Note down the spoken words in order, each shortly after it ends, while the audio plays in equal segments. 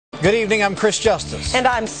Good evening, I'm Chris Justice. And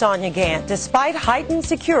I'm Sonia Gant. Despite heightened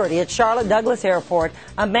security at Charlotte Douglas Airport,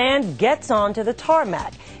 a man gets onto the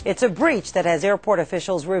tarmac. It's a breach that has airport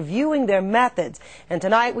officials reviewing their methods. And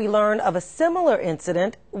tonight we learn of a similar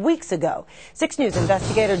incident weeks ago. 6 News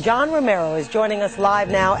investigator John Romero is joining us live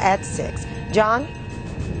now at 6. John?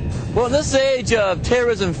 Well, in this age of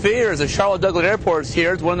terrorism fears, the Charlotte Douglas Airport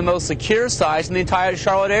here is one of the most secure sites in the entire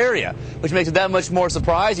Charlotte area, which makes it that much more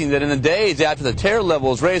surprising that in the days after the terror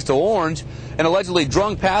level was raised to orange, an allegedly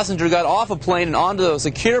drunk passenger got off a plane and onto the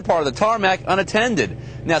secure part of the tarmac unattended.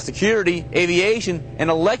 Now security, aviation, and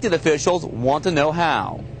elected officials want to know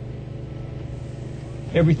how.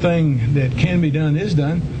 Everything that can be done is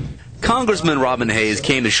done. Congressman Robin Hayes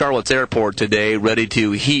came to Charlotte's airport today ready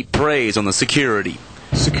to heap praise on the security.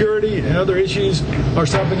 Security and other issues are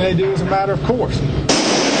something they do as a matter of course.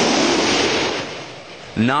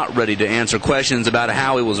 Not ready to answer questions about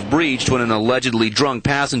how it was breached when an allegedly drunk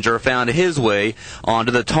passenger found his way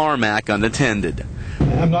onto the tarmac unattended.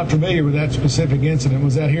 I'm not familiar with that specific incident.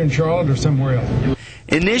 Was that here in Charlotte or somewhere else?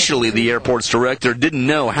 Initially, the airport's director didn't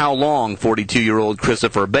know how long 42-year-old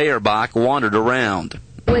Christopher Bayerbach wandered around.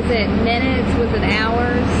 Was it minutes? Was it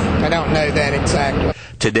hours? I don't know that exactly.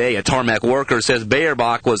 Today, a tarmac worker says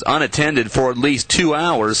Bayerbach was unattended for at least 2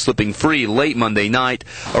 hours, slipping free late Monday night,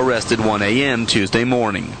 arrested 1 a.m. Tuesday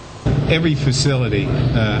morning. Every facility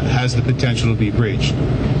has the potential to be breached.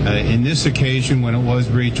 In this occasion, when it was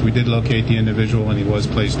breached, we did locate the individual and he was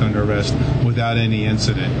placed under arrest without any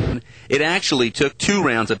incident. It actually took 2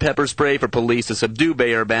 rounds of pepper spray for police to subdue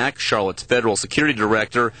Bayerbach, Charlotte's federal security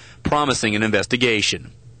director, promising an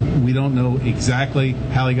investigation. We don't know exactly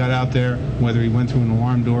how he got out there, whether he went through an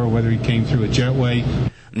alarm door, whether he came through a jetway.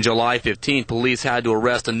 On July 15th, police had to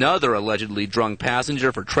arrest another allegedly drunk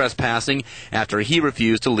passenger for trespassing after he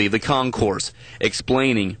refused to leave the concourse,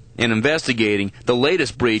 explaining and investigating the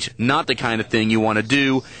latest breach, not the kind of thing you want to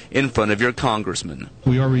do in front of your congressman.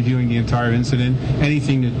 We are reviewing the entire incident.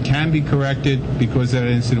 Anything that can be corrected because that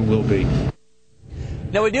incident will be.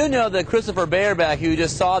 Now, we do know that Christopher Bayerbach, who you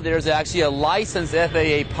just saw there, is actually a licensed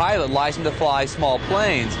FAA pilot, licensed to fly small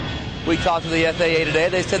planes. We talked to the FAA today.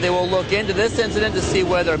 They said they will look into this incident to see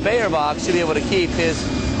whether Bayerbach should be able to keep his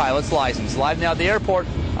pilot's license. Live now at the airport,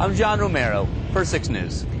 I'm John Romero for 6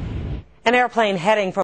 News. An airplane heading from